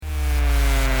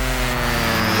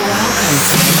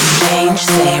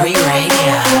Exchange Theory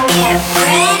Radio. Get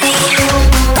ready.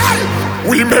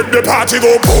 We make the party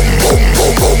go boom, boom,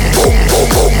 boom, boom, boom,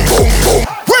 boom, boom, boom,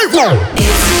 boom.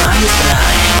 It's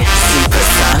mind-blowing,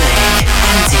 supersonic,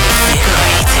 and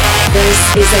invigorating. This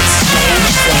is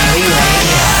Exchange Theory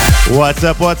Radio.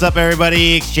 What's up,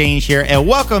 everybody? Exchange here, and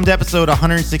welcome to episode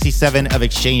 167 of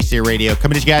Exchange Theory Radio.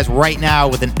 Coming to you guys right now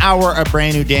with an hour of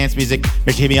brand new dance music.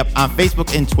 Make sure to hit me up on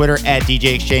Facebook and Twitter at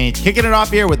DJ Exchange. Kicking it off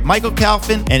here with Michael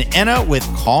Calfan and Enna with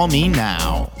Call Me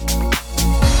Now.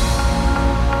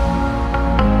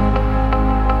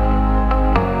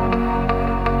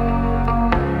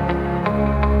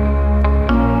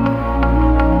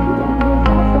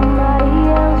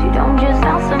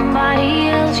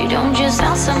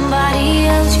 Somebody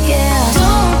else, yeah.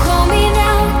 Don't call me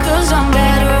now, 'cause I'm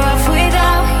better off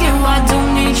without you. I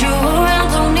don't need you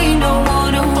around, don't need no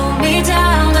one to hold me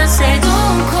down. I say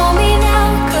don't call me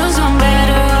now, 'cause I'm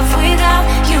better off without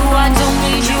you. I don't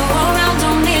need you around,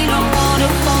 don't need no one to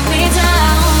hold me down.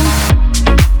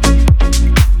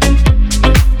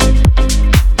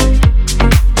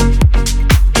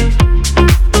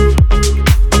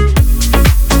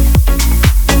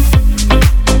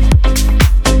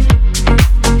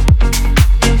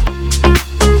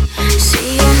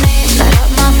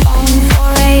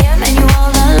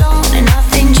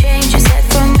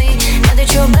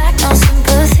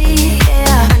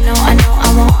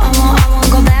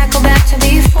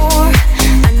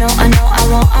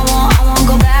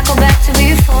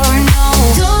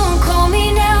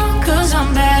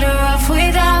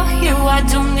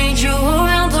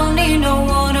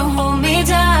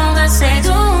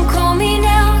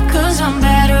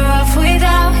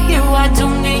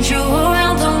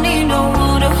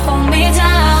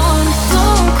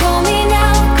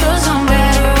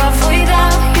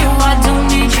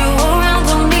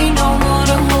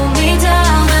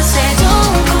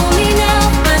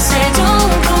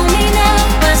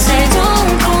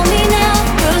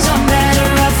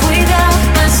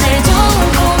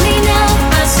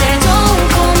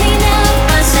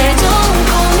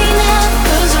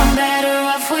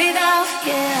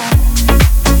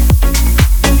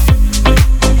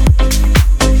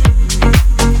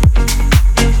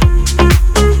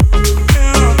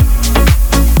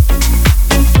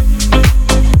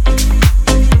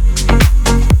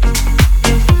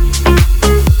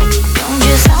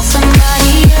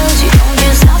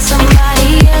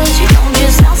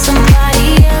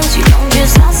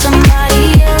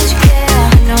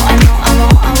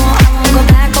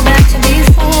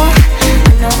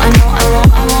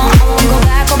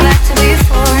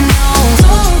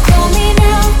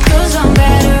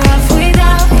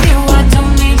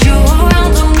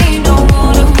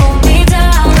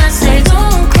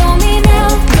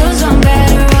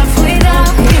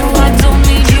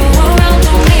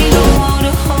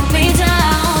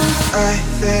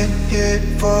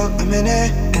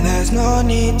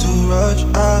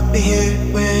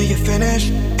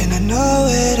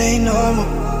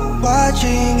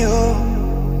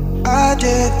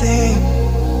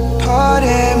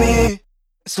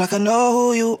 Like I know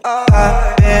who you are.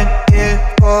 I've been here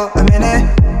for a minute,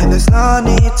 and there's no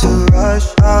need to rush.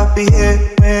 I'll be here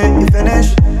when you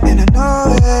finish, and I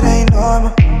know it ain't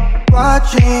normal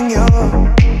watching you,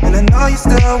 and I know you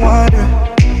still wondering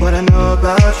what I know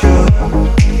about you,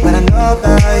 what I know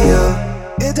about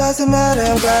you. It doesn't matter,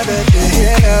 I'm glad that you're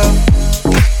here now.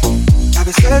 I've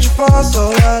been searching for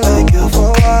so long, like you for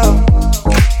a while.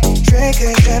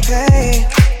 Drinking champagne,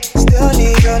 still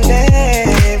need your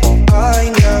name.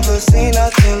 I never seen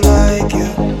nothing like you.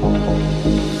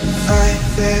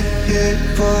 I've been here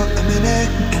for a minute,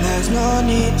 and there's no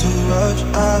need to rush.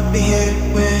 I'll be here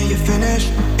when you finish,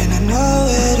 and I know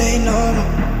it ain't normal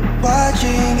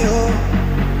watching you.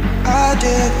 I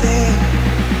did think,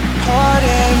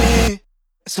 pardon me.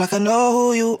 It's like I know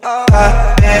who you are.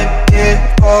 I've been here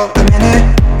for a minute,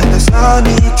 and there's no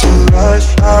need to rush.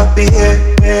 I'll be here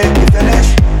when you finish,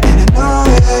 and I know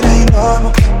it ain't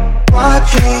normal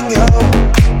watching you,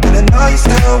 and I know you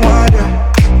still wonder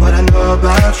what I know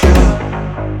about you,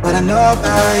 what I know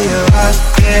about you. I've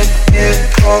been here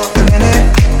for a minute,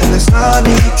 and there's no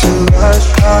need to rush.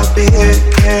 I'll be here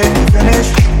when you finish,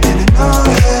 and I know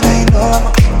it ain't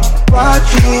normal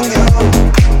watching you,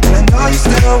 and I know you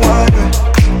still wonder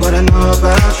what I know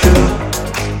about you,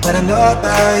 what I know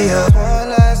about you. One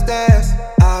last dance,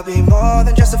 I'll be more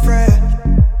than just a friend.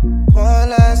 One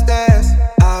last dance,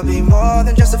 I'll be more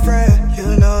than just a friend.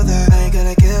 You know that I ain't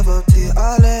gonna give up till you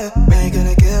all in. I ain't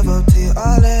gonna give up till you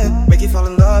all in. Make you fall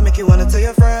in love, make you wanna tell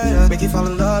your friends. Make you fall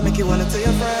in love, make you wanna tell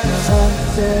your friends. I'm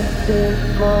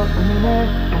sitting for a minute,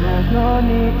 and there's no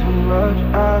need to rush.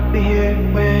 I'll be here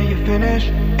when you finish.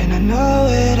 And I know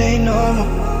it ain't normal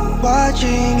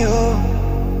watching you.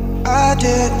 I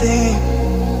did think,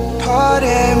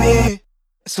 pardon me.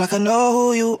 It's like I know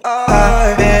who you are.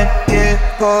 I've been here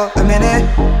for a minute,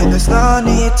 and there's no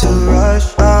need to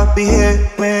rush. I'll be here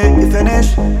when you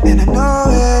finish. And I know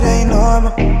it ain't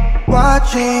normal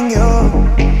watching you.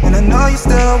 And I know you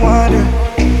still wonder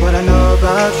what I know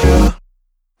about you.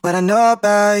 What I know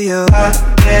about you. I've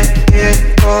been here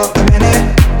for a minute,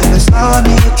 and there's no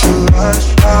need to rush.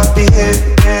 I'll be here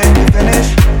when you finish.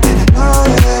 And I know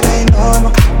it ain't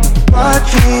normal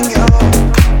watching you.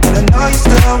 And I know you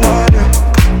still wonder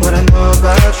what I know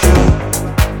about you.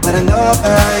 What I know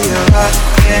about you. I've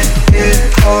been here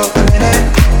for a minute,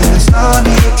 and there's no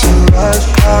need to rush.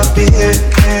 I'll be here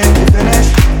when you finish.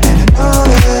 And I know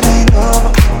it ain't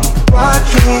normal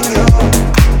watching you.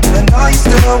 And I know you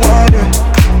still wonder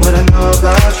what I know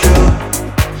about you.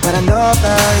 What I know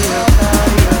about you.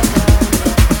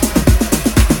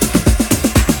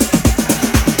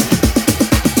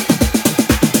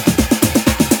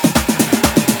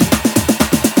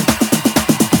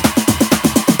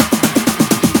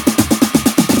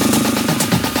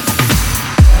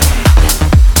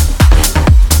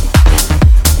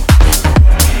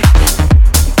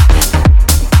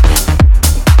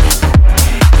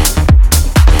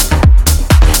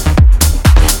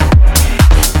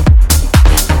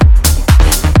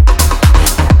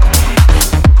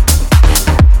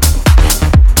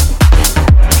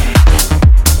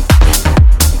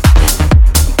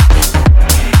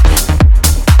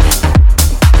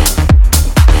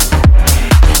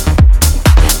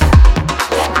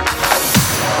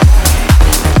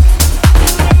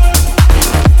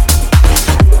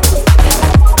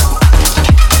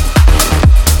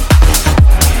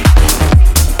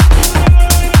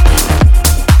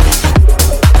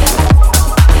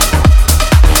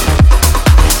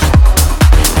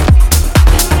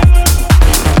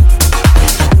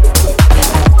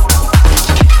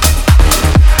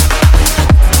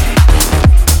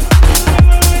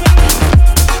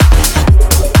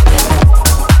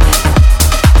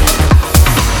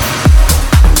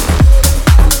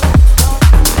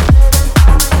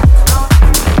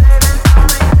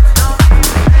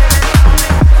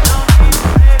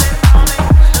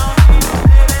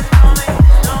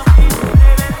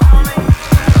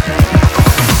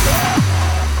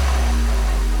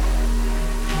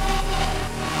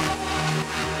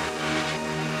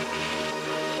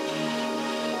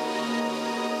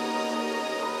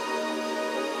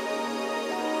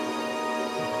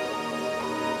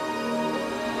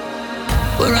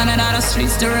 We're running out of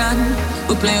streets to run.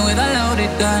 We're playing with a loaded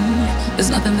gun.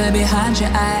 There's nothing there behind your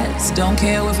eyes. Don't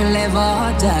care if you live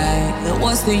or die.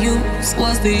 What's the use?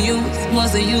 What's the use?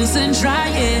 What's the use in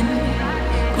trying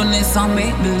when it's all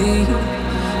make believe?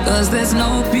 Cause there's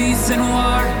no peace in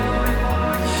war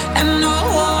and no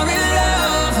war in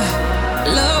love.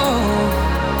 Love.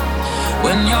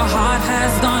 When your heart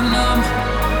has gone numb,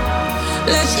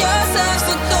 let yourself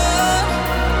succumb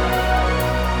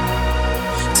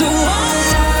to one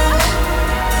love,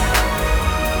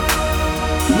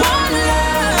 one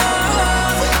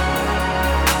love,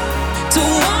 to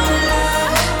one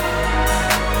love,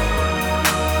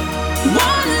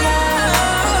 one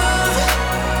love,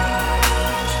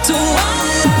 to one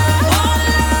love.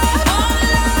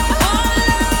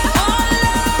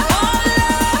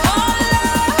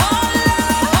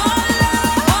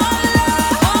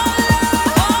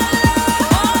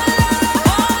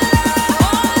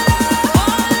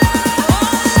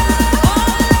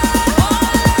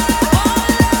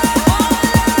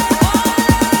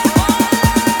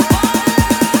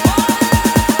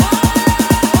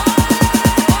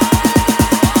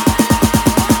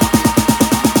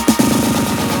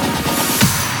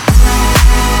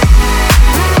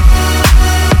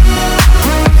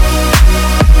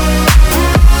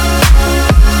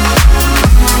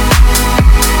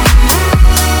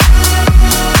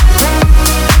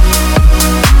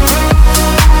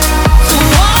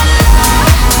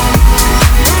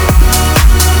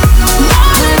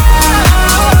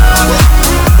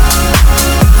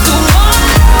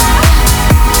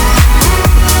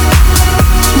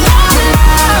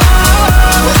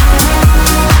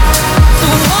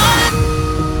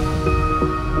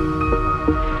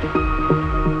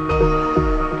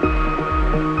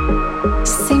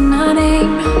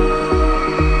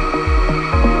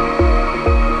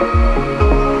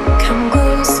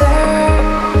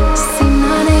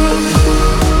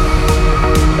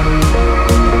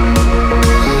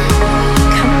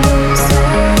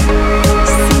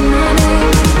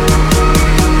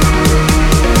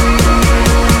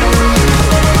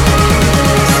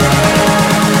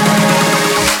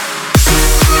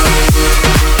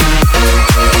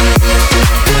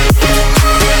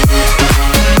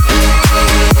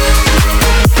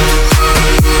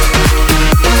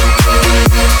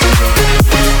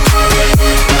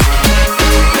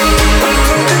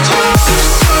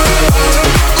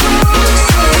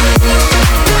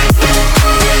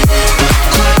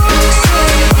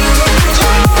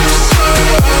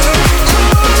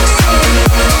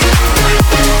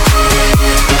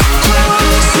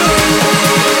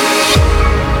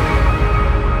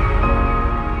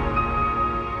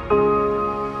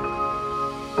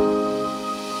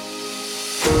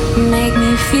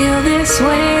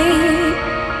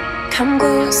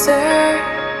 closer,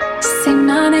 say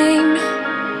my name.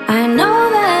 I know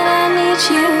that I need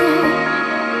you.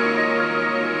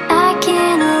 I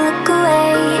can't look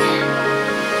away.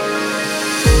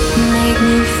 Make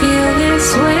me feel this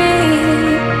way.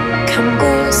 Come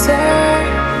closer,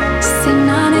 say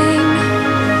my name.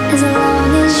 As long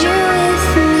as you're with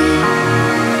me,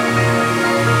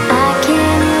 I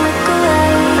can't look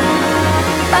away.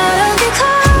 I don't get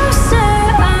closer,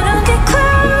 I don't get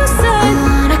closer. I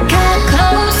wanna get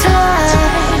closer.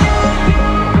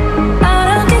 I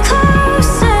don't get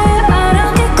closer, I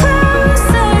don't get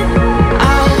closer.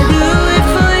 I'll do it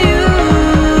for you.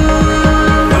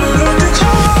 I don't get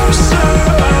closer,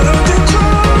 I don't get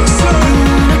closer. I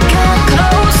wanna get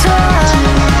closer.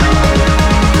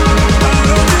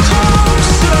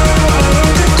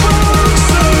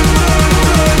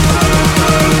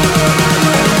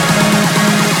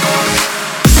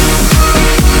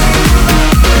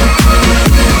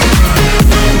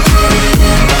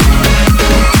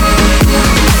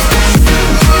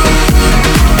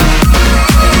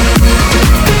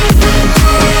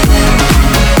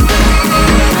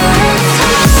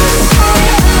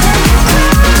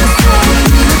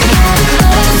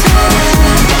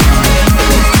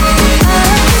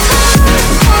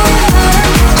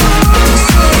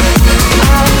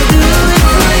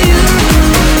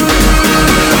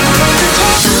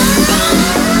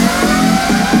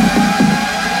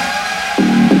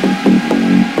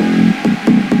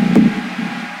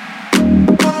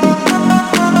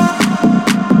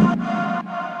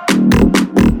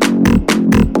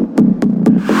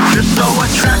 You're so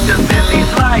attractive in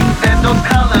these lights and those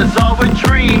colors are a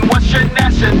dream. What's your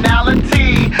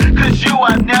nationality? Cause you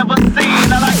I've never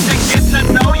seen. I like to get to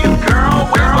know you,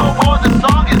 girl. Wait before the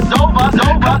song is over.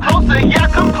 Come closer, yeah,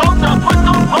 come closer. Put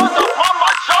those paws up on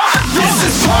my shoulders. This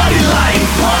is party life.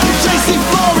 JC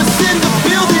Flores in the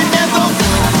building, and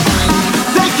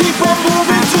they keep on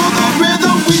moving to the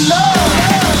rhythm we love.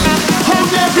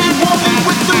 Hold every woman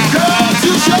with the girls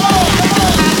you show.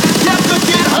 Yeah, look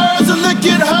at hers and look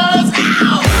at hers.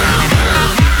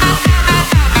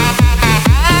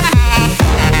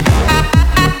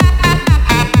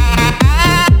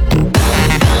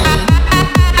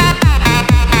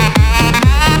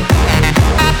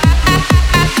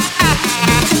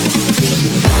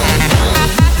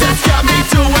 That's got me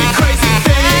doing crazy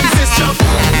things. It's your,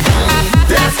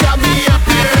 that's got me up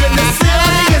here in the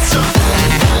ceiling. It's your,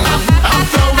 I'm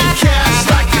throwing cash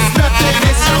like it's nothing.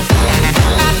 It's your,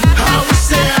 I wish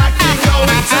that I could go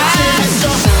and touch it. It's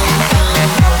your,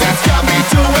 that's got me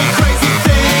doing crazy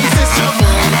things. It's your,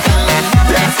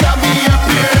 that's got me up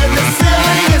here in the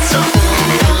ceiling. It's your,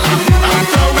 I'm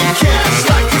throwing cash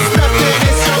like it's nothing.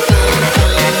 It's your,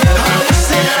 I wish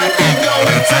that I could go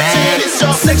and touch it. It's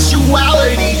your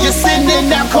sexuality, you're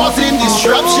sending out causing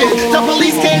disruption. The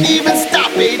police can't even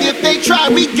stop it. If they try,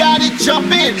 we got it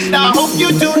jumping. Now I hope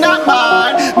you do not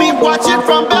mind me watching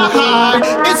from behind.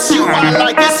 It's you I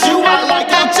like, it's you I like.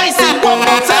 Yo, JC, one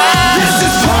more time. This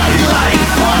is party life.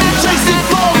 JC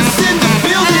Flores in the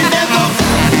building, and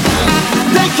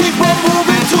they keep on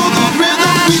moving to the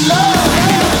rhythm we love.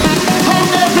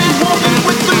 Hold every woman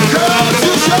with the girls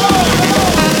you show.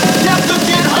 Yeah, look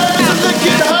at hers and look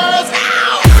at hers.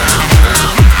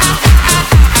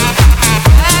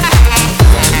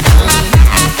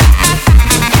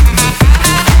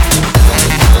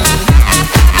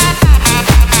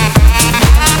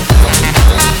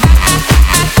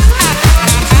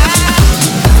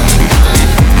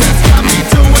 That's got me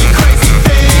doing crazy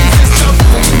things. It's your,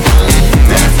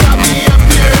 that's got me up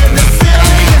here in the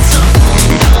ceiling. It's your,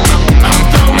 I'm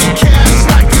throwing cash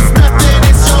like it's nothing.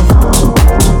 It's your,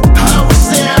 I wish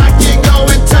that I could go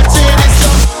and touch it. It's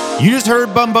your. You just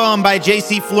heard Bum Bum by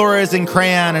JC Flores and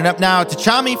Crayon, and up now to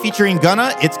Chami featuring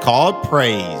Gunna. It's called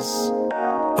Praise.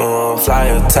 Fly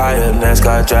a tire,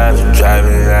 NASCAR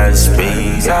driving at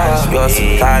speed. Your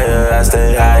supplier, I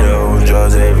stay higher on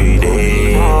drugs every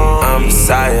day. I'm a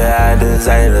sire, I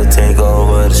desire to take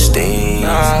over the stage.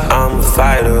 I'm a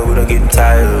fighter, we don't get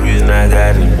tired, reason I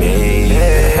got it made.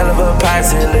 Hell of a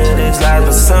posse, live this life,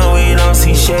 but some we don't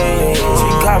see shade. She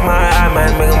caught my eye,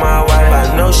 might make her my wife.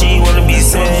 I know she wanna be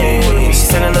saved. She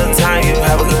spend a little time, you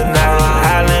have a good night.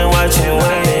 Island watching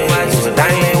waves, but I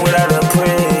ain't without a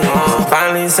praise.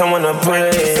 Finally, someone to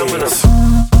praise.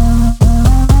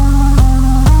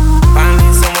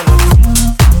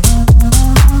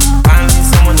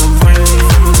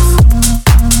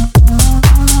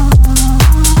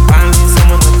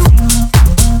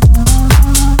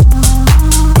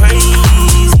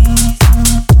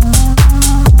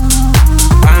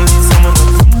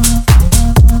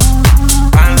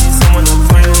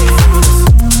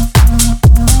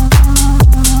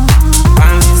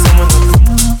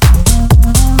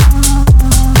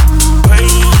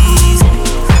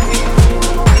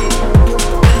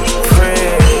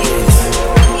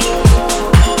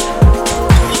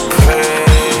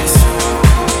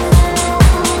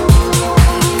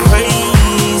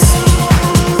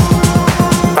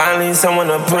 someone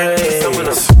to praise.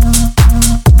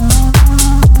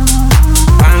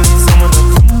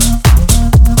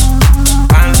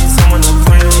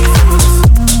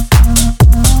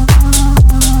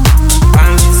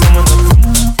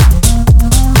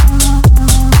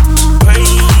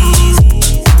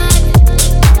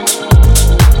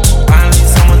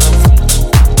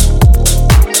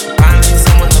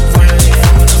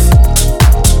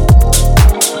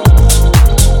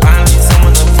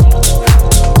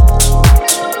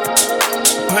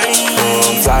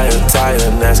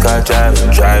 NASCAR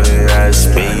driving at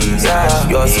speed.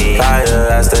 Your supplier,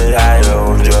 I stay higher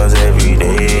on drugs every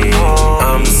day.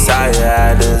 I'm a sire,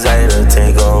 I desire to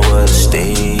take over the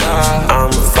stage. I'm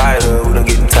a fighter, we don't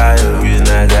get tired, reason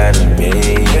I gotta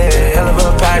make. Hell of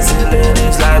a Pisces, live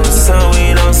this life, the sun,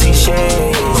 we don't see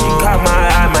shade. She caught my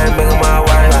eye, might make her my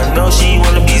wife, I know she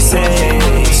wanna be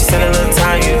saved. She said a little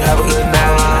time, you have a good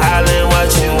night, island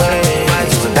watching waves.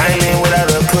 Diamond without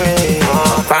a praise,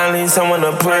 finally someone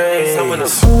to praise.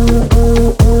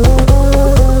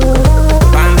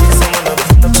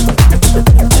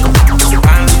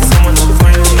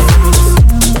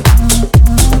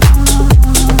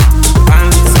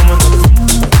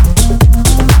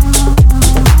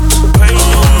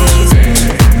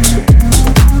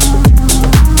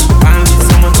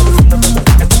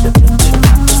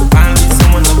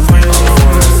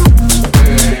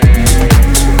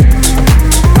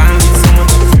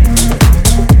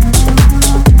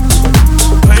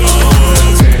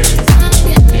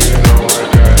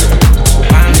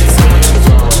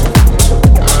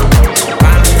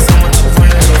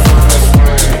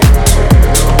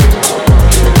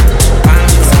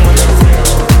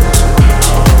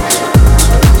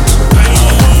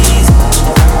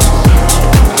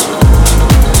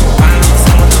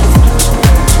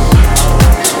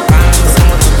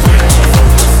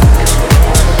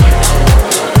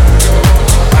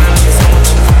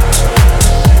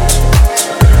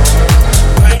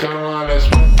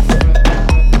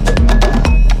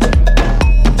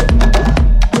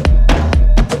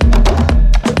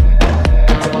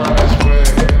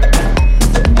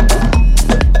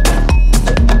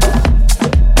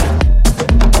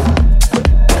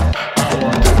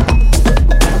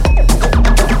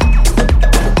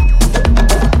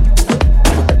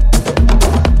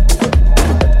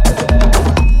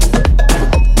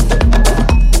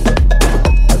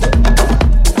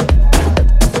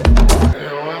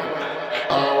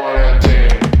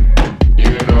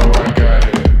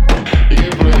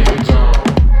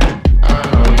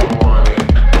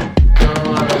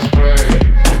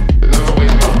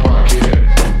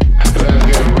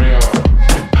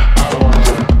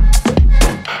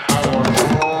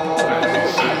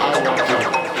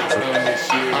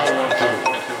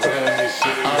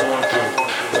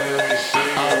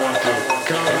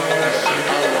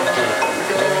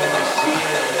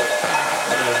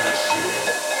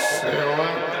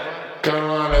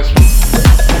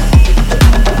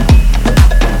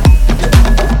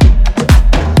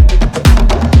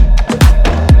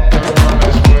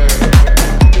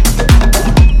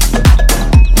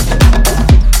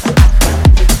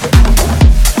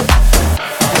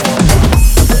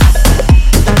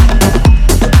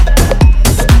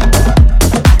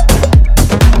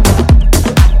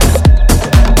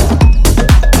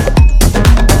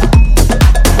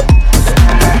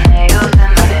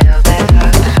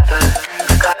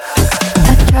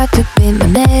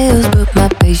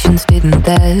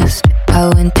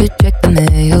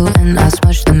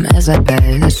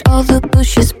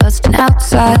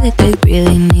 They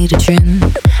really need a trim.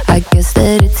 I guess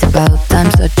that it's about time,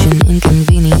 such an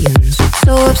inconvenience.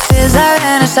 So upstairs I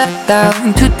ran a step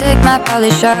down to take my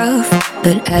polish off.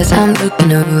 But as I'm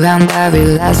looking around I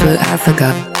realize what I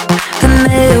forgot. The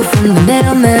mail from the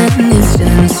mailman is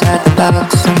still inside the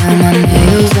box. Now my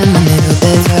nails and my nail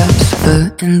beds are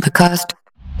suffer in the cost.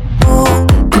 Ooh,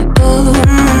 ooh, ooh,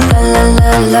 la la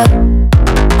la la.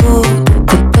 Ooh,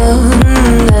 ooh, ooh,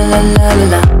 la la la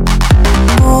la.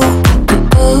 Ooh,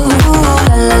 ooh,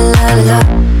 la la la la.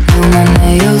 Now my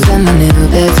nails and my nail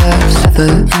beds are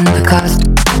suffer in the cost.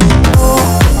 Ooh,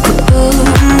 ooh,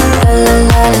 la la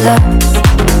la la.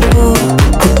 Ooh,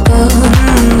 ooh,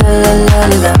 la la la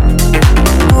la.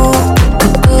 Ooh,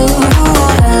 ooh,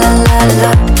 la la la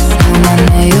la. Now my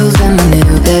nails and my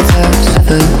nail beds are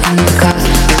suffer in the cost.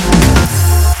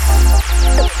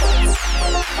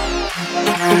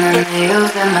 Now my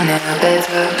nails and my nail beds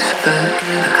are suffer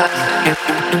in the cost.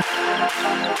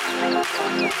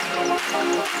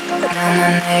 Now my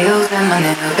nails and my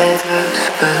nail beds are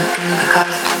suffer in the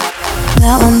cost.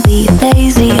 Now I'm being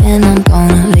lazy and I'm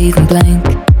gonna leave them blank.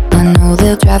 I know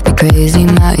they'll drive me crazy,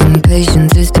 my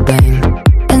impatience is to blame.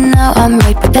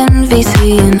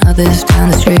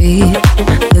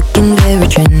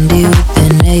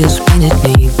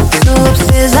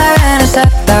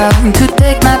 going to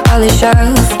take my polish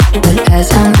off. But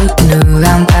as I'm looking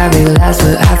around, I realize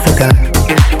what I forgot.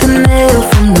 The mail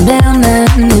from the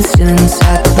mailman is still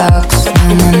inside the box.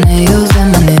 And my nails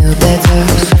and my nail beds are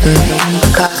super in the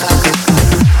cost.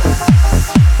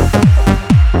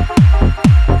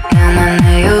 And my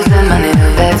nails and my nail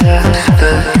beds are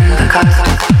super in the cost.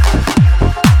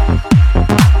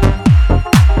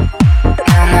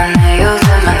 And my nails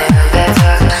and my nail beds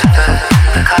are super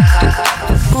in the cost.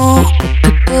 Ooh,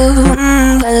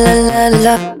 la la la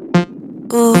la.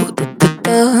 Ooh,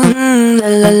 la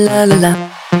la la la la.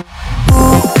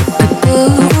 Ooh,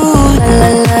 la la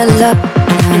la la.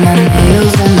 And my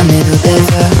nails and my nail beds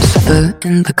are super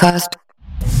in the cost.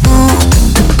 Ooh,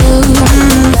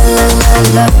 la la la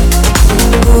la.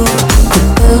 Ooh,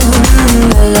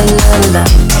 la la la la.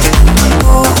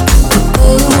 Ooh,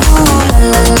 la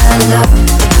la la la.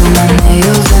 And my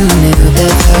nails and my nail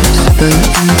beds are super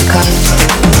in the cost.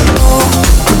 Ooh,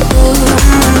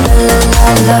 la la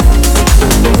la la.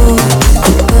 Ooh,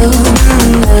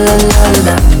 la la la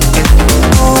la.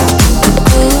 Ooh,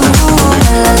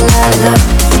 la la la.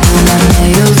 And my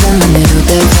nails and my nail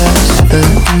beds are super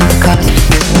in the cost.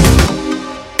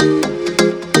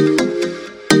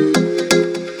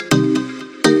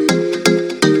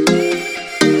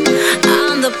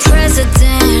 I'm the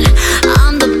president,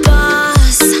 I'm the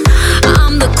boss,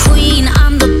 I'm the queen,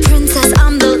 I'm the princess,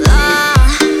 I'm the law.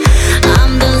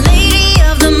 I'm the lady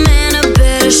of the manor,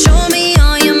 better show me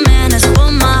all your manners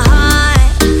for my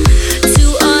heart to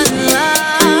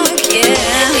unlock, yeah.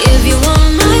 If you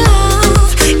want my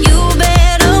love, you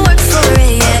better work for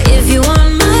it, yeah. If you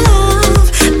want my love,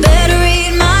 better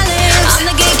read my lips. I'm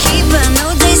the gatekeeper, no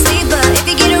day sleeper. If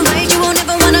you get it right, you won't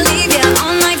ever wanna leave, yeah.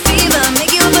 All night fever,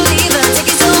 make you a believer. Take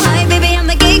it so high, baby, I'm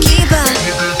the gatekeeper.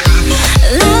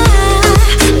 La la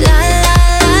la la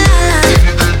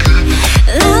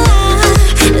la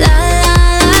la la.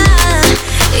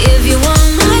 If you want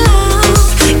my love,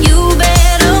 you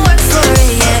better work for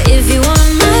it, yeah. If you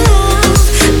want my love,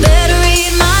 better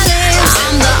read my lips.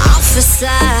 I'm the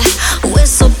officer,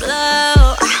 whistle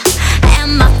blow, and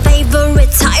my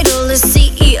favorite title is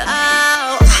CEO.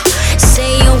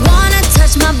 Say you wanna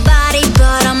touch my body,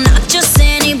 but I'm not just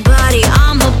anybody.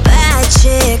 I'm a bad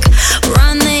chick,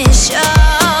 run this show,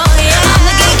 yeah. I'm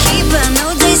the gatekeeper, no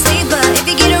day sleeper. If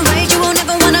you get it right, you won't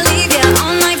ever wanna leave, yeah.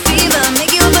 All night fever,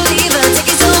 make you a believer. Take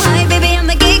it so high, baby, I'm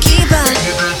the gatekeeper.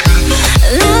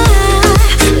 La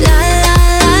la la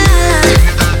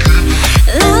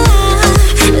la la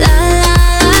la la.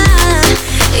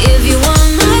 If you want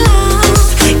my love,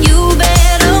 you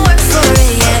better work for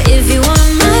it, yeah. If you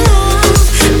want my love,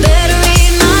 better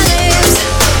read my lips.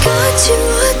 Got you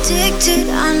addicted,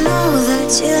 I know that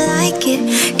you like it.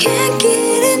 Can't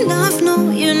get enough, no,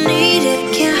 you need it,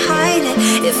 can't hide it.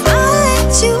 If I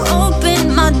let you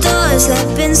open my doors,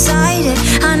 step inside it.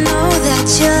 I know that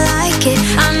you like it,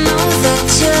 I know that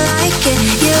you like it.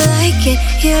 You like it,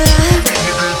 you like it.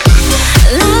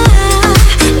 La la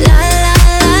la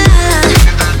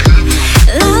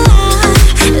la la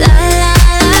la la.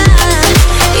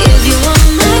 If you want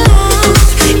my love,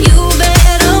 you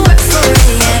better work for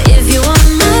it, yeah. If you want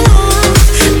my love,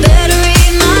 better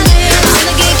read my lips. I'm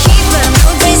the gatekeeper, no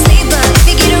day sleeper. If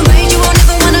you get it right, you won't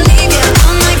ever wanna leave, yeah.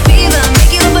 All night fever,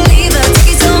 make you a believer.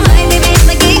 Take it so high, baby, I'm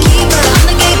the gatekeeper. I'm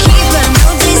the gatekeeper,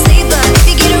 no day sleeper. If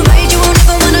you get it right, you won't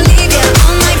ever wanna leave, yeah.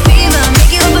 All night fever,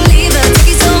 make you a believer.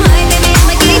 Take it so high, baby, I'm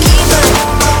the gatekeeper.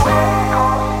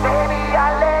 Baby, I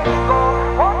let go.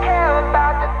 Won't care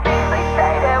about the things they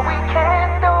say that we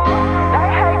can't do. They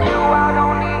hate you out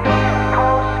on the East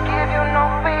Coast, give you no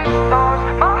free throws.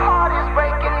 My heart is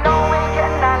breaking, knowing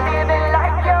you're not living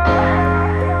like you.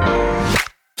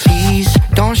 Please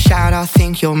don't shout, I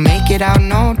think you'll make it out,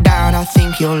 no doubt. I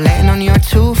think you'll land on your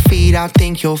 2 feet. I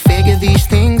think you'll figure these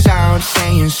things out.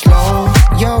 Staying slow,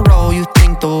 your roll. You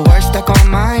think the worst stuck on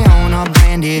my own. I'll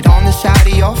brand it on the side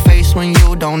of your face when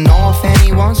you don't know if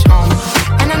anyone's home.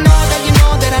 And I know that you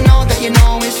know that I know that you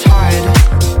know it's hard.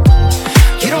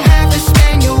 You don't have to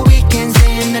spend your weekends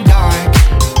in the dark.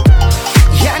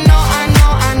 Yeah, I know, I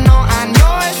know, I know, I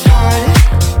know it's hard.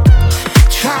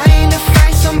 Trying to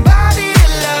find somebody to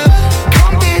love.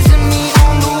 Come visit me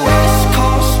on the West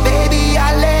Coast, baby,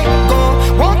 I let go.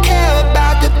 Won't care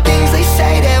about the things they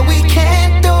say that we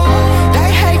can't do. They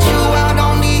hate you out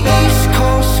on the East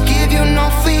Coast, give you no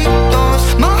free throws.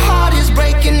 My heart is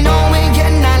breaking, knowing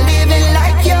you're not living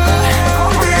like you.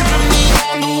 Come visit me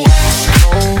on the West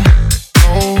Coast.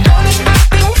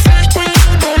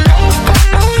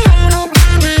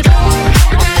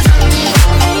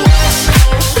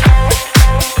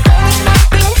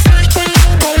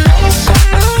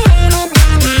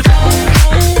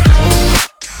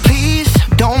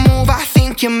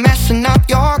 think you're messing up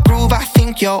your groove. I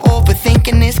think you're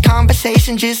overthinking this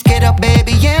conversation. Just get up,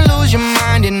 baby, and lose your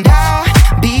mind. And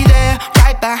I'll be there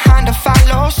right behind to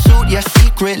follow suit. You're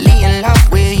secretly in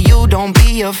love with you. Don't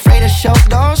be afraid to show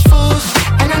those fools.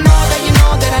 And I know that you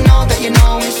know that I know that you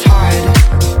know it's hard.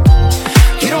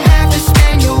 You don't have to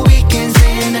spend your weekends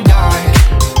in the dark.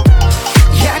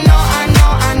 Yeah, I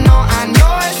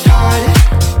know it's hard.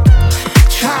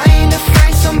 Trying to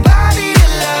find somebody to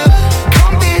love.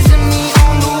 Come visit me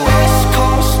on the West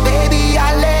Coast, baby,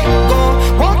 I let go.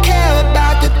 Won't care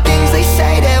about the things they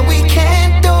say that we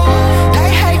can't do. They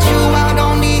hate you out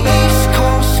on the East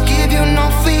Coast, give you no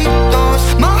feet those.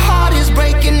 My heart is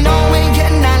breaking, knowing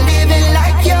you're not living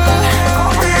like you. Come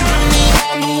visit me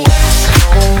on the West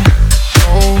Coast.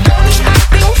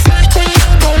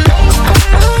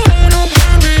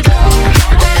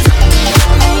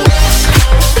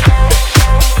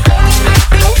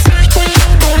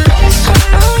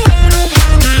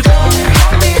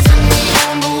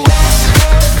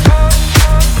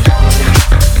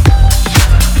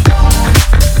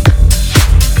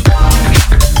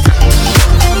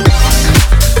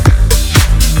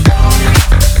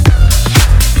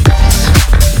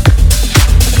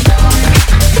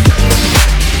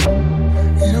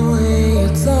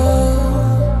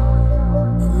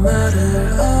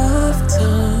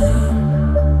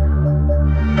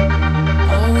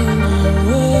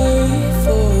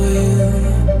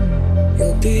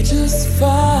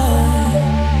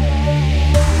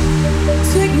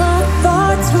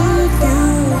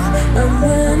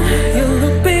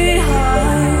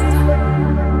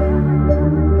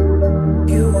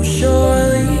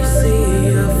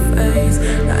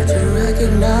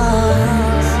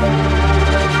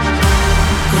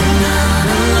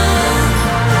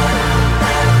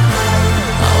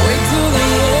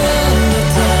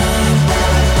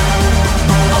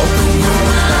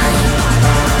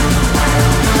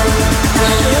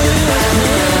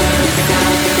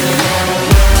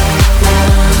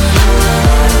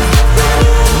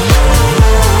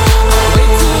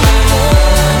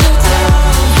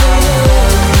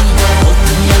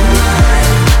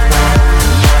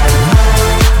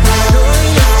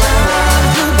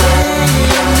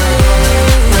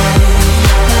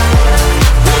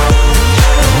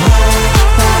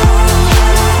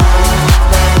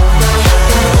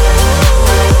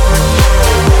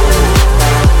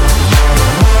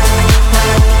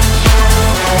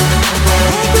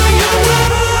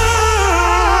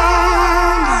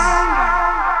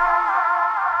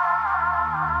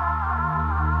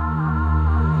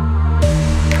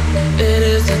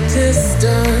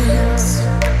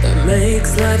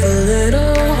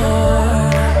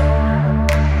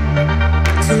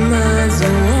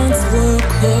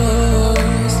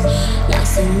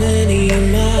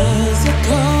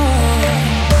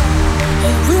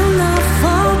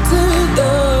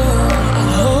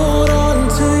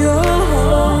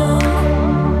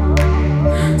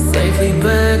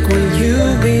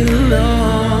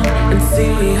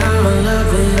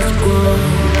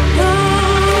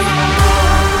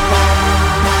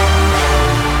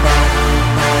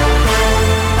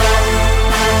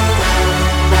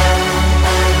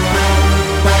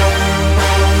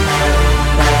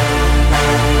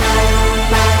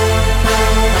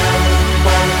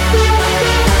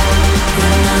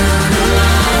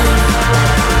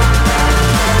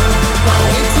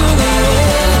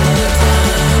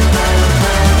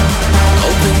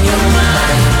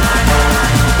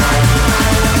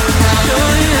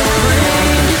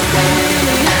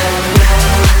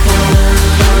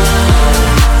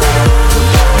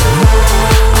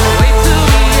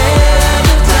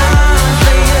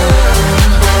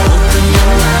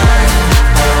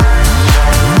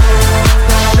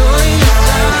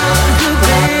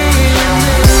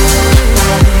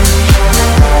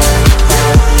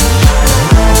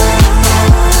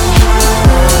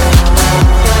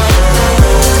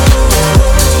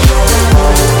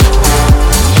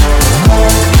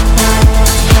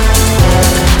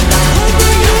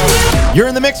 You're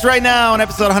in the mix right now on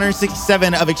episode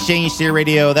 167 of Exchange Theory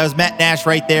Radio. That was Matt Nash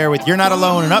right there with You're Not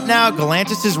Alone. And up now,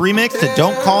 Galantis' remix to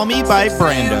Don't Call Me by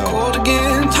Brando. Cold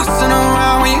again, tossing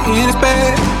around when you're in his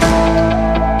bed.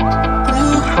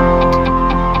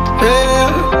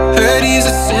 Yeah, heard he's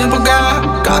a simple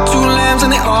guy. Got two lambs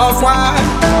and they off-white.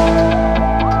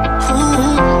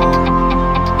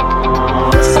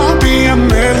 I'll be a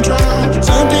man drive.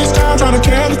 Somebody's time trying to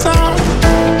kill the time.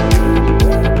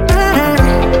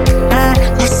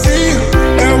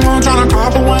 Trying to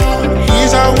cop a well,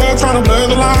 he's out well trying to blur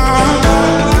the line.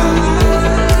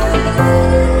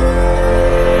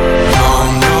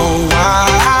 Don't know why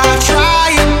I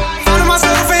try it, finding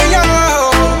myself in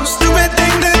you.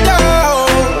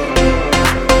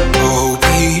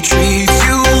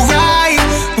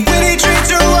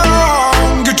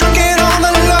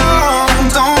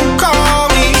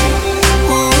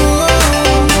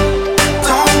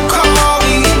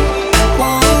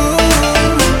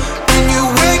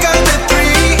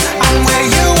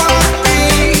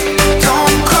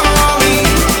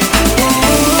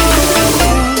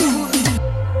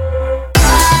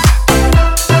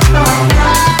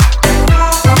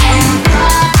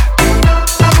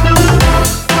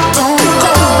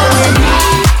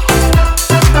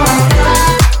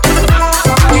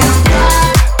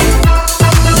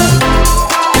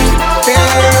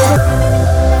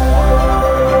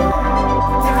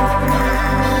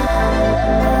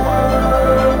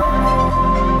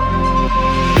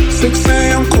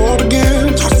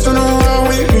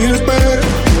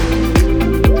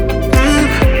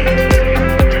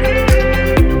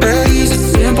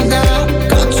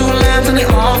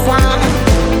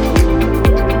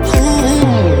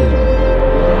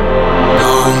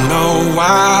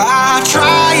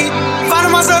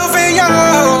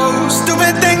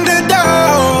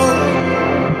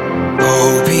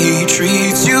 he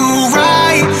treats you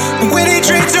right. When he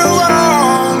treats you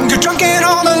wrong, you're drunk and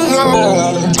all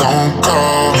alone. Don't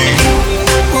call me.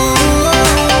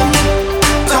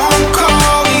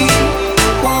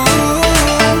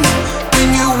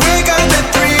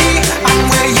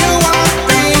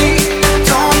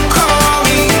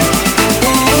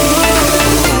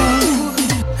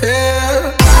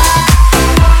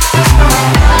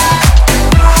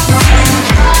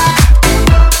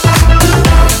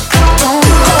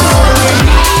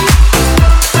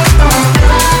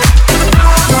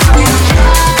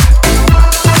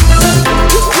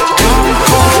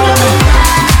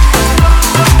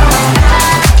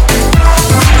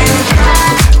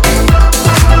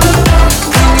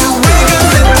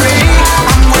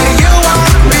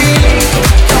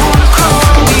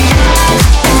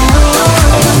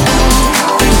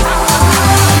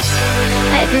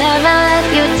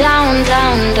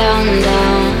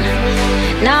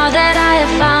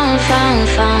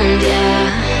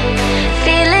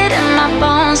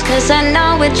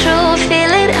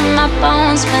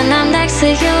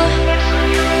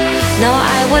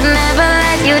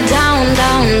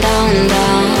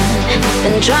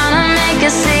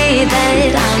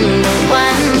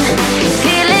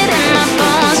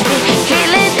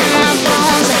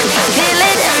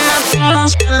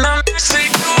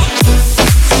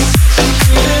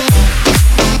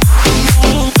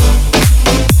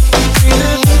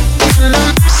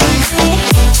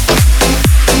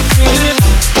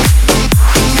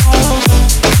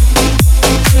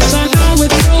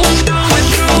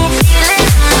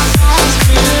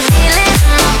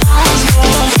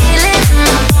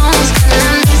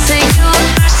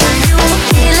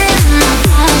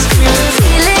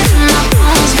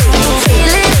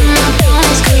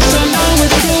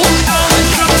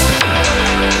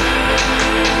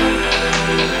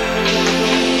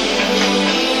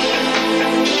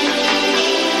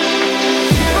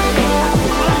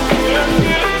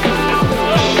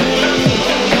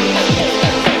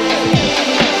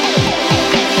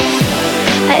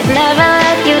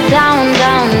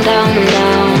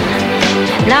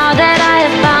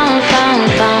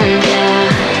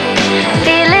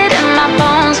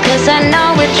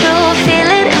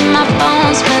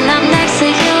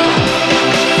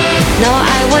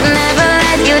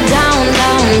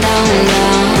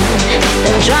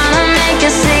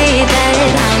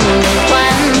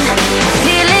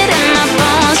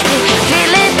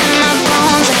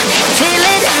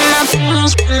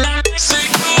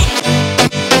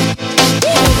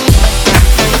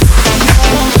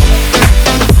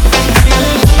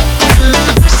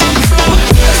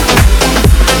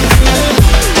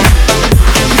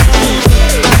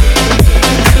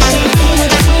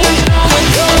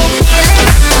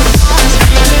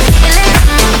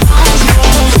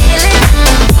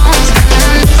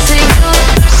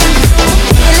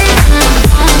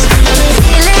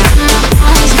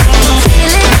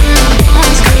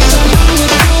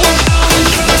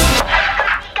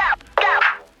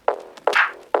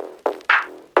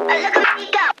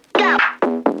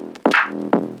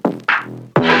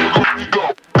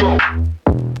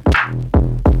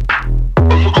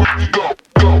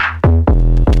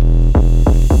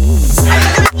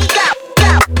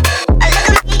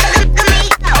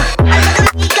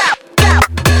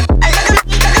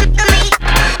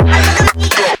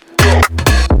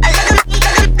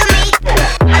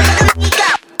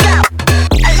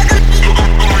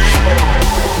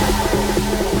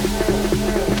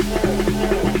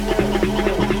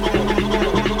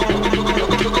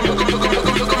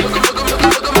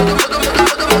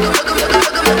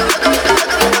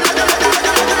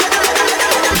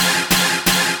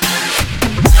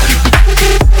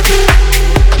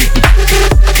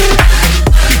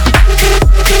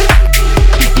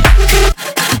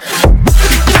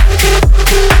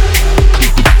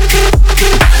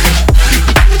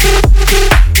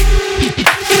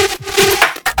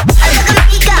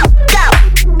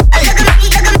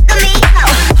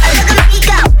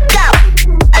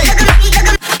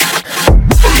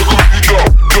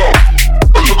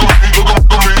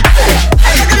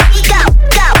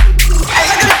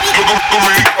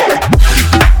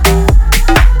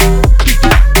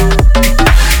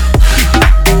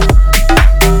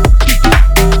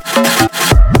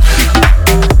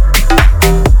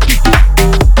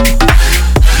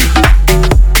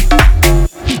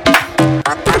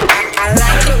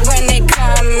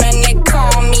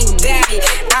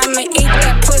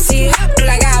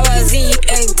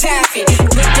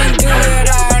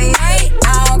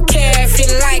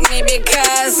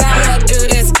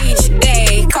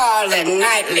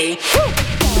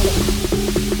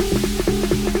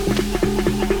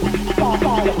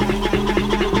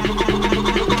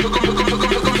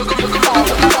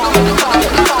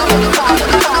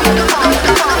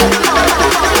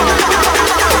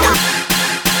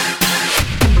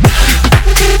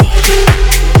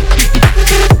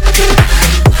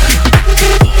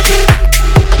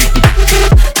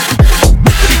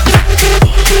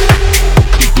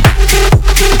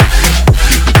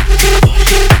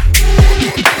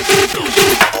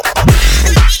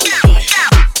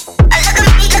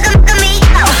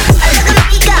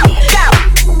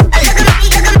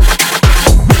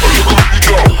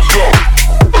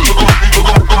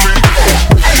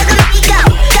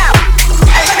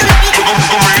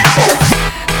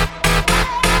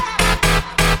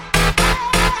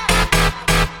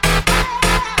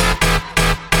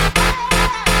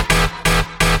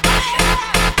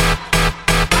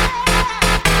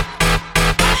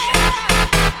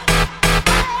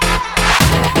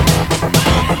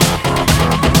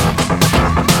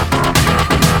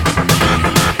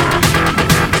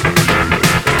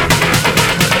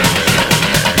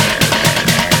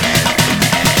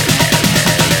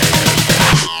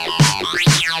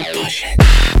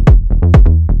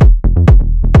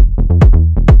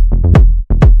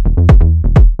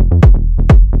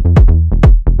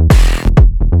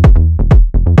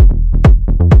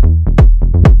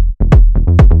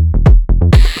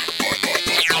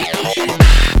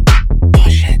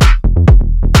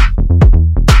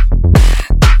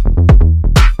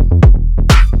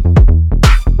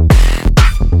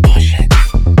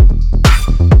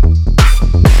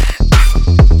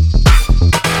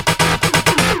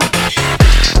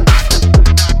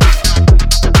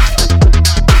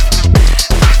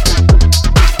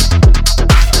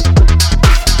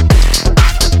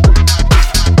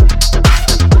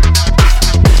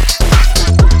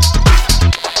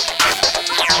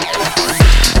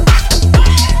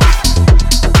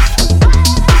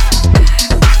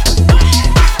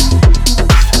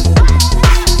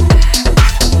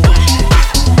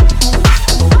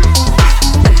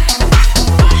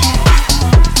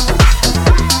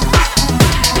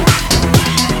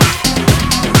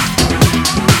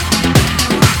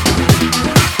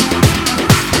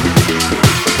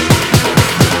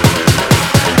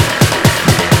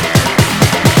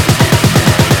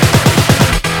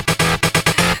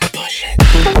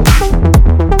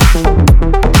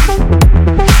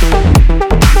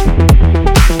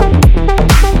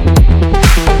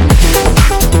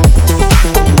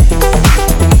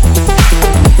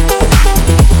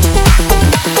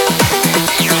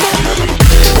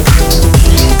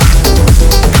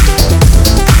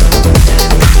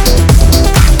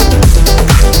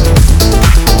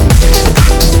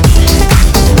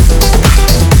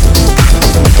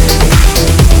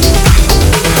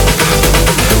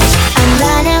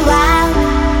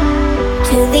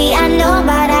 alone,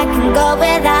 but I can go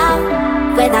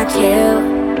without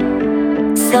you.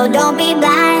 So don't be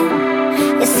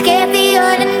blind, escape the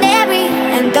ordinary,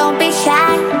 and don't be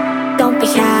shy, don't be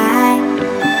shy.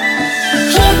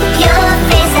 Keep your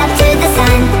face up to the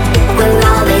sun, we're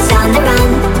always on the run,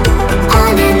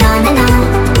 on and on and on.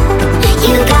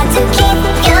 You got to keep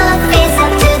your face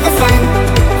up to the sun,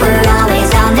 we're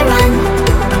always on the run,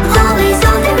 always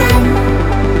on the run.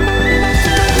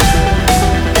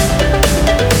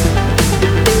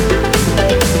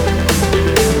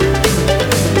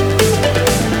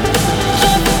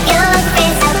 Keep your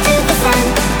face up to the sun,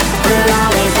 we're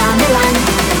always on the run,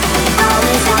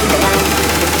 always on the run.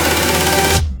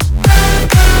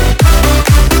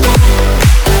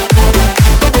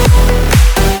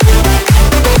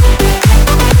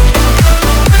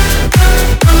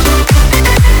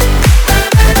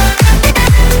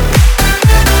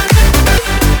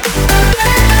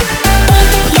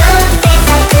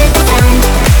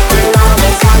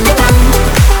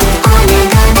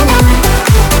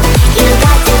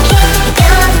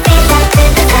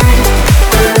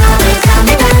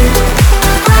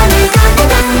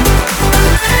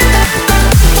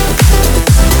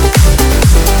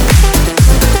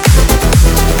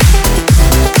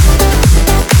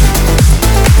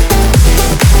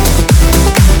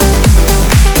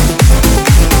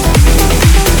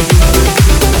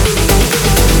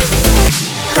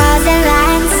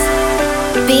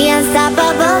 Be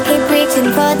unstoppable, keep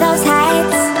reaching for those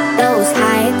heights,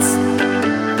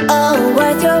 oh,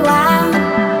 worth your while.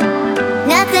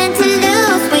 Nothing to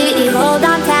lose, we hold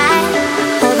on tight,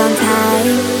 hold on tight.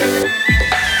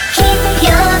 Keep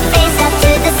your face up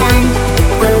to the sun,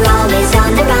 we're always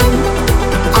on the run,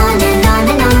 on and on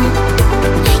and on.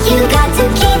 You got to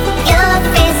keep your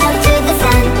face up to the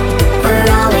sun, we're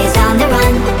always on the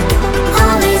run,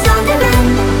 always on the run.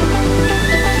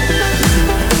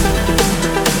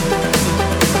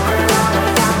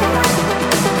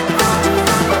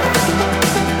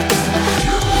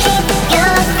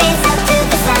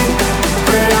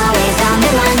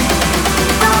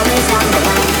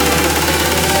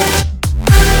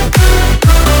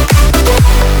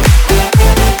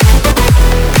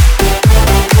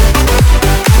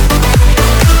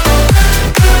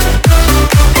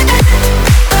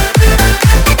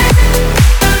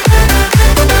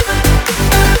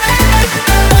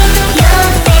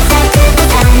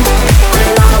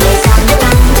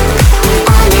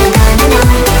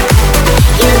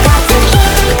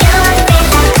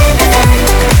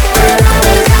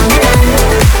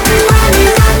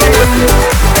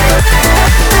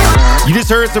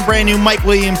 Heard some brand new Mike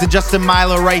Williams and Justin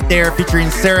Milo right there featuring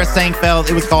Sarah Sangfeld.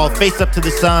 It was called Face Up to the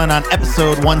Sun on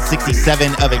episode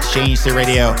 167 of Exchange State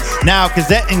Radio. Now,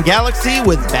 Cazette and Galaxy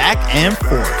with Back and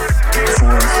Forth.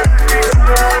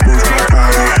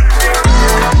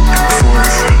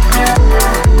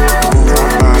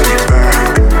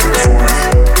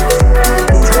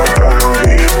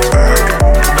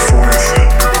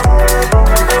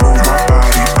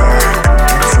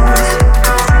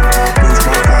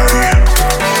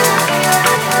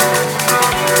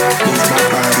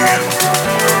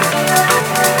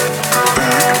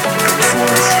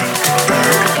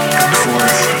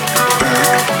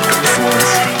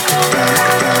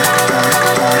 Back,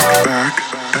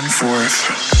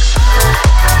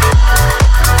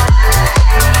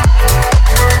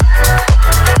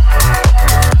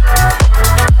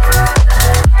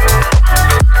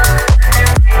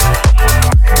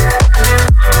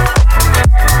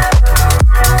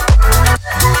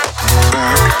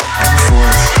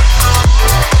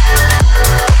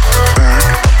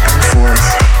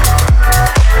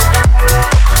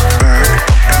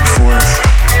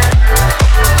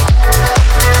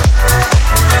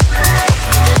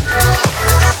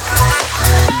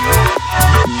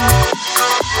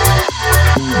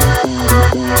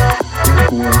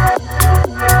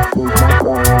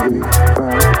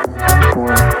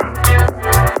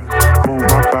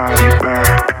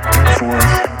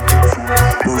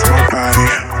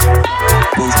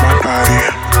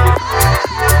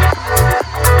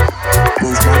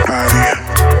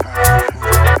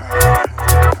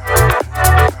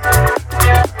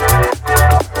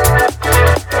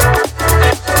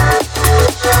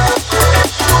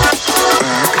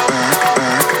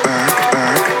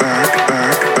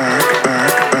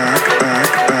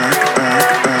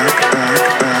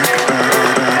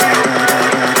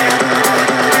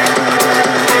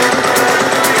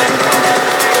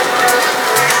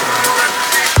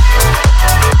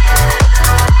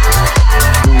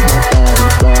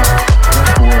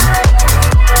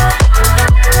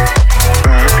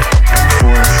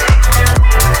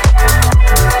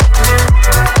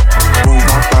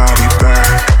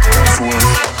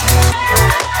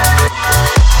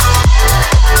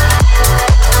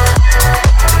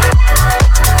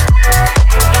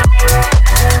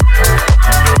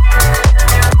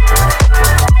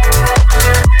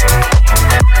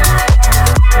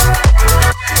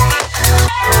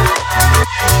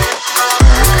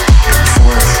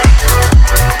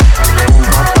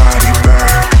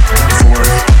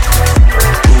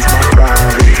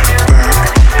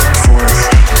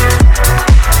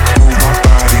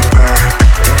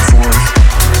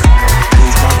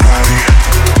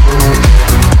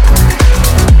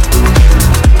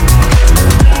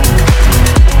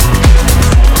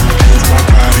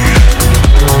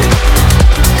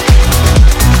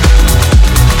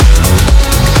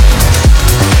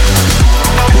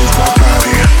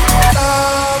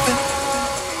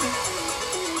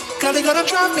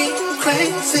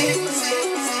 crazy.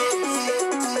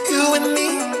 You and me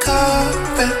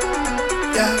covered,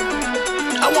 yeah.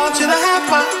 I want you to have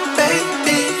my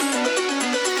baby.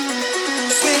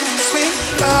 Sweet, sweet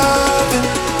loving.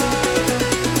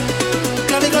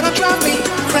 Girl, you're gonna drive me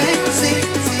crazy.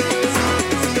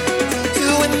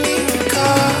 You and me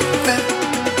covered,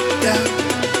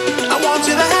 yeah. I want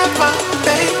you to have my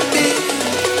baby.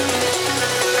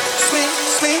 Sweet,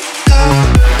 sweet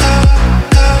love.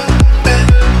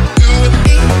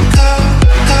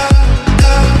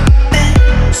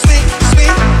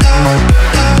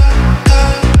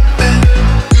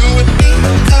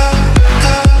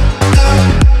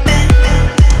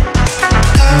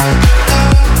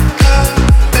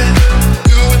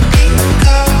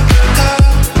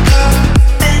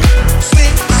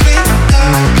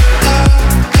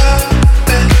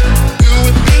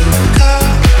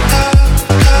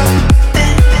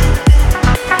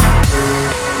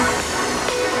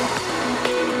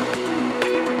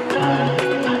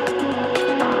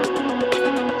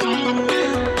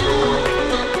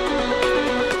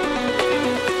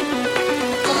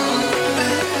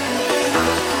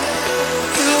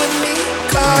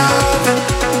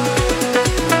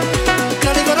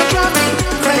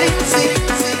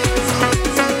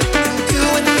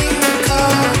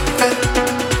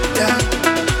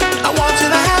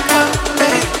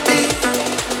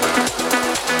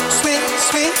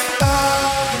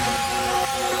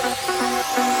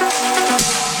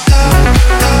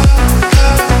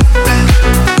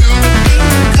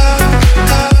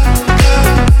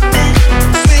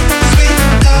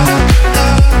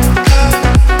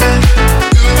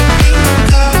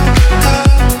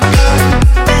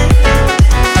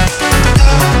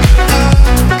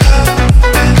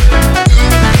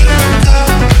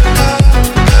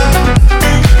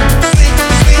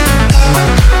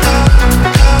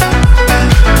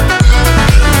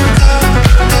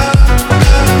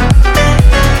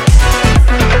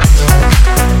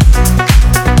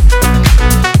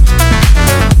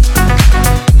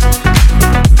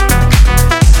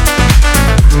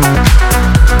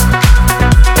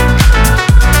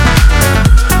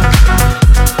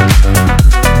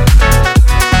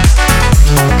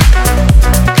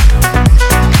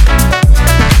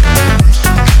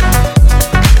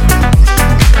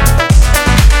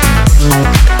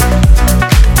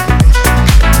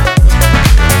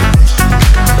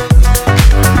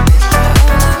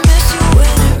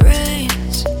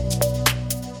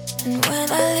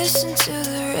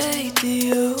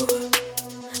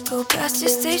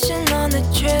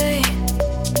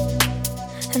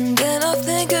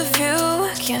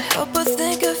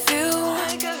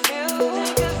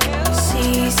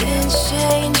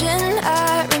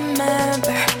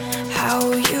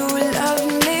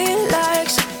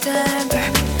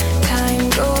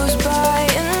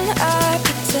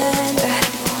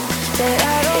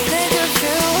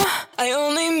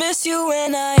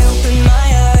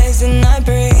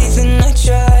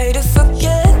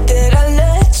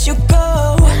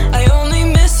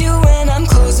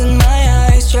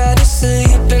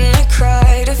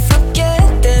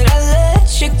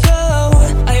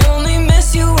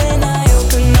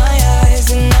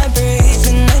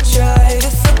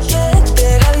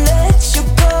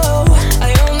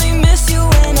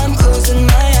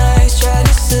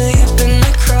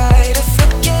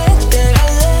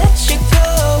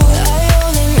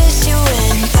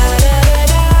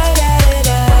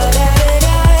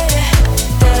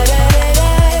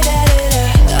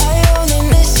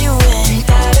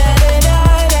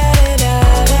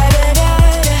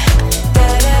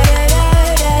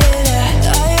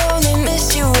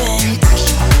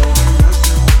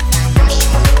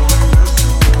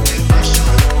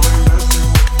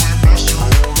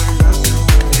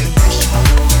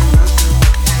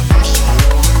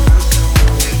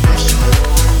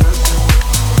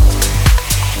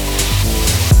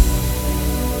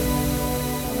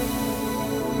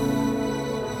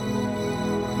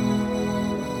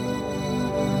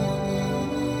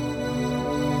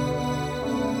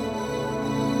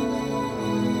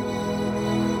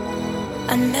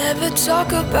 I never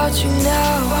talk about you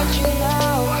now.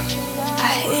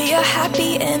 I hear you're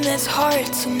happy and it's hard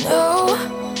to know.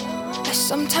 I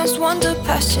sometimes wander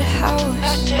past your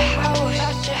house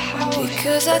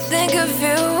because I think of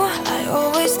you. I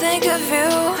always think of you.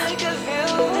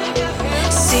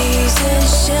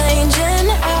 Seasons change and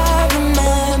I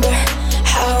remember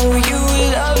how you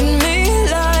loved me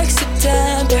like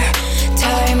September.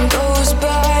 Time goes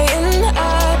by and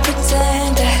I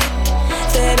pretend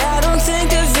that I don't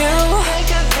think of you.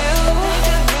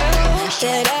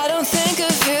 That I don't think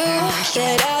of you.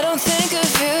 That I don't think of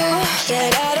you.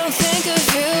 That I don't think of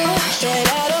you.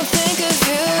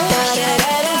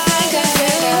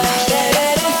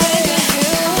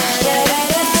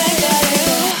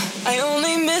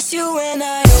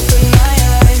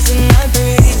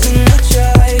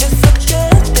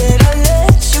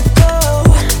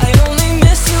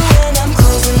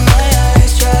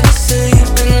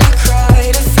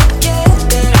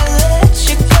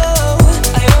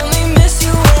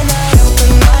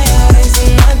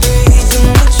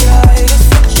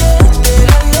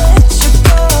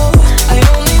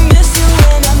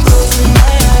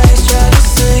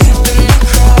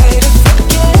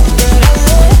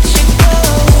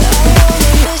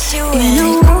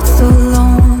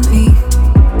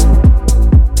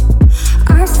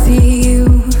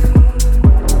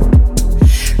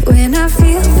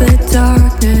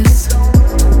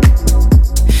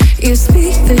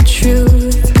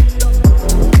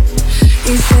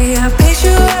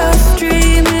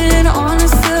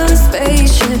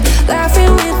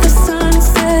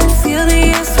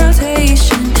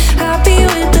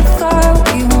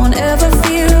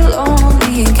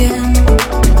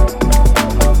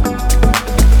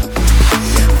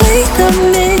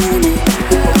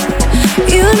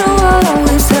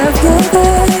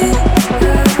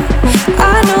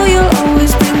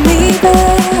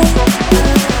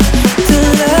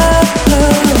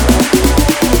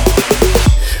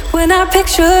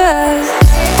 picture us.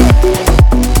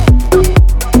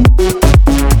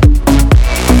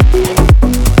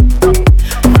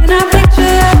 When I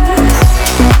picture us.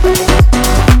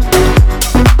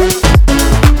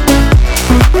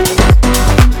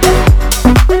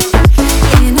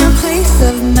 In a place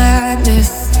of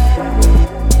madness,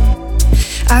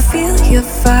 I feel your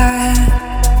fire.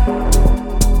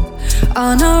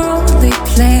 On a lonely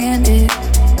planet,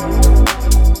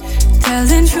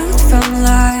 telling truth from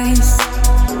lies.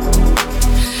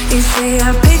 You say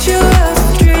I picture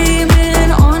us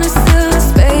dreaming on a silver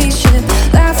spaceship,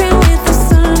 laughing with the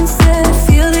sunset,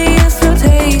 feel the earth's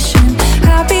rotation,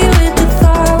 happy with the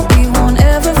thought we won't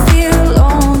ever feel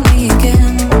lonely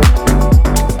again.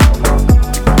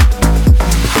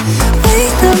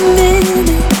 Wait a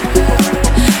minute,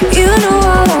 you know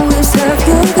I'll always have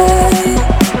your back.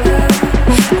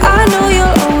 I know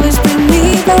you'll always bring me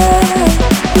back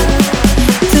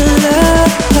to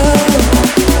love.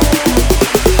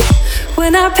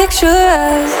 When I picture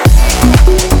us.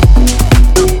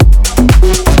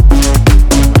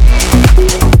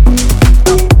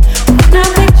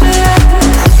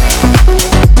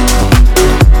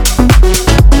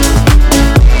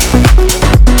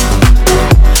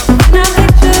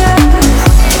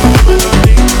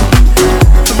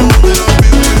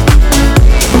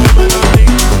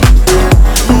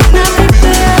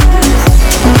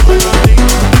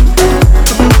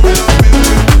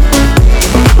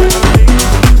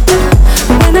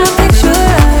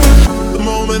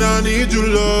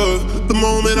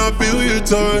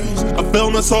 I feel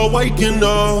my soul waking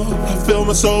up, I feel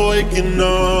my soul waking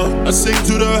up. I sing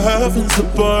to the heavens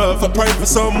above, I pray for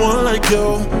someone like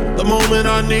you. The moment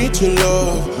I need your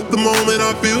love, the moment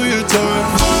I feel your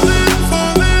touch. Falling,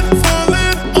 falling,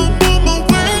 falling, I'm on my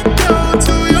way down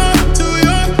to you, to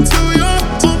you, to you.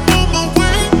 I'm on my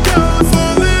way down.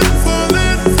 Falling,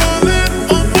 falling, falling,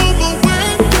 I'm on my way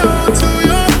down to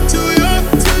you, to you,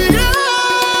 to you.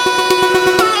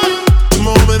 The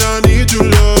moment I need your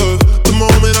love, the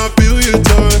moment I feel your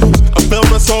touch, I feel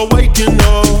my soul waking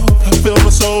up, I feel my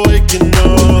soul waking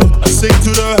up. I sing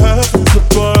to the heavens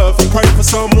above, I pray for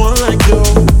someone like you.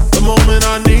 The moment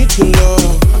I need your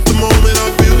love, the moment I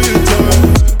feel your touch,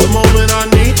 the moment I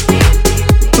need,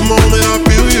 the moment I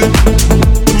feel you,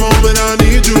 the moment I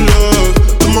need your love,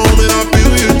 the moment I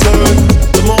feel your touch,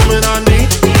 the moment I need,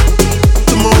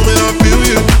 the moment I feel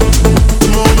you, the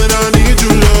moment I need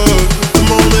your love, the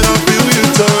moment I feel your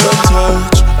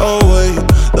touch. Away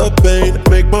the pain,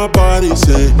 make my body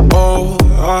say, all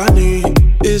I need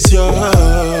is your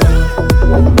help.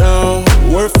 Now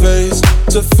we're face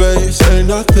to face, ain't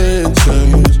nothing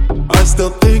changed. I still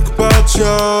think about you.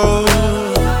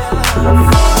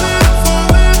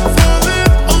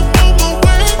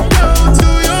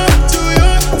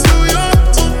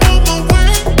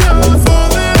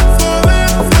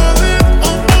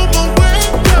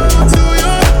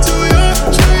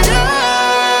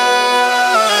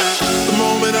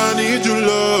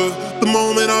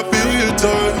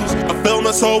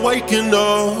 My soul waking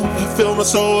up, I feel my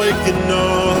soul waking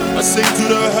up. I sing to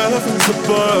the heavens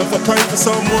above, I pray for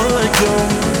someone like you.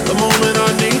 The moment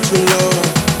I need your love,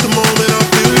 the moment I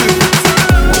feel you.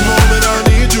 The moment I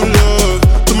need your love,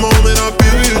 the moment I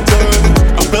feel you touch.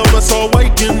 I feel my soul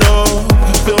waking up,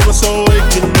 I feel my soul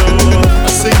waking up.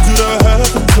 I sing to the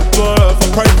heavens above, I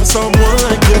pray for someone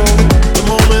like you. The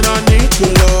moment I need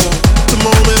your love, the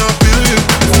moment I feel you.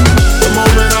 The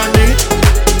moment I need,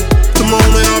 the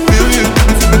moment I feel you.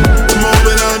 The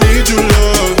moment I need your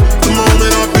love, the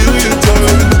moment I feel you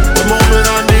touch, the moment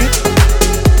I need,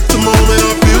 the moment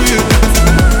I feel you,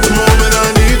 the moment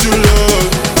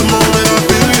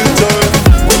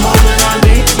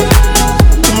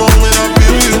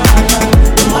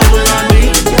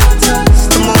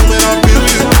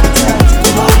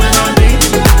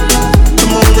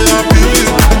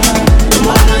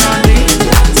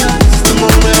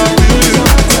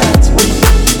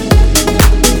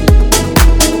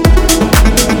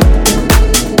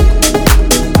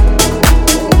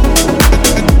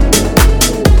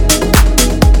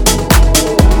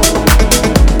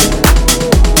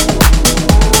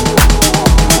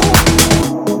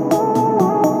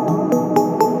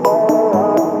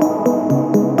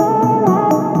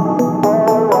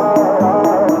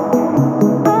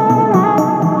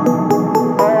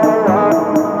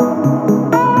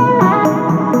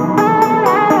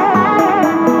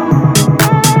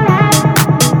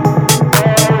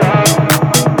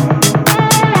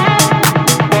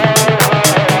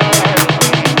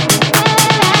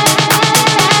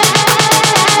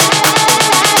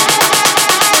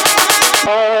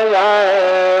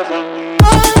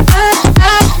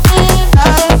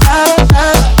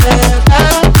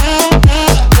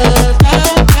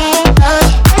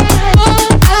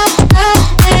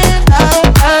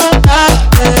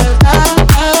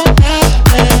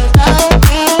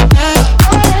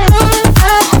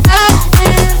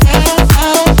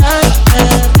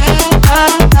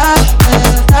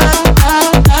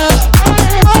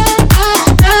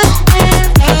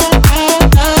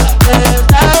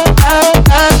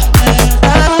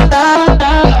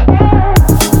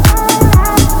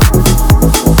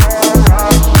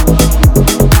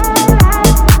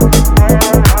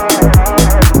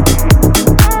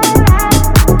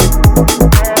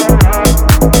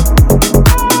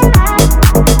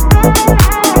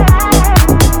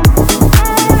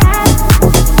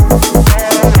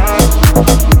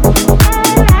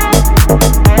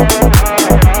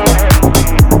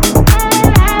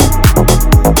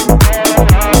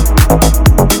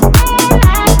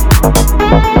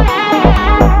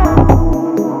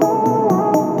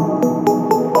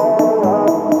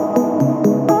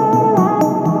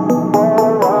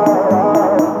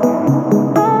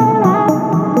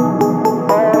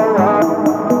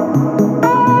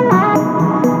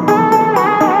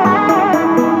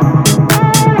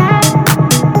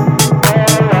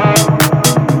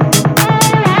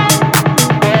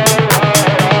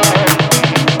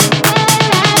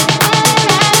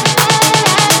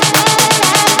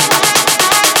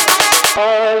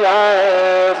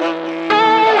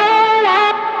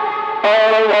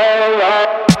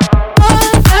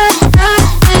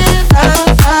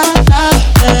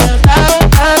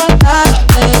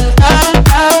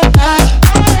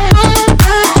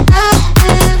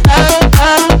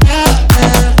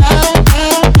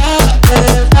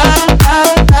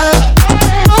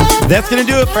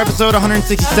episode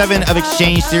 167 of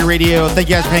Exchange Theory Radio. Thank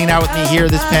you guys for hanging out with me here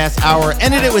this past hour.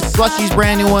 Ended it with Slushy's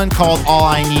brand new one called All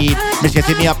I Need. Make sure you guys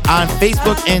hit me up on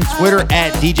Facebook and Twitter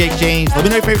at DJ Exchange. Let me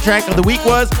know your favorite track of the week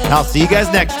was, and I'll see you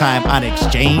guys next time on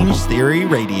Exchange Theory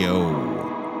Radio.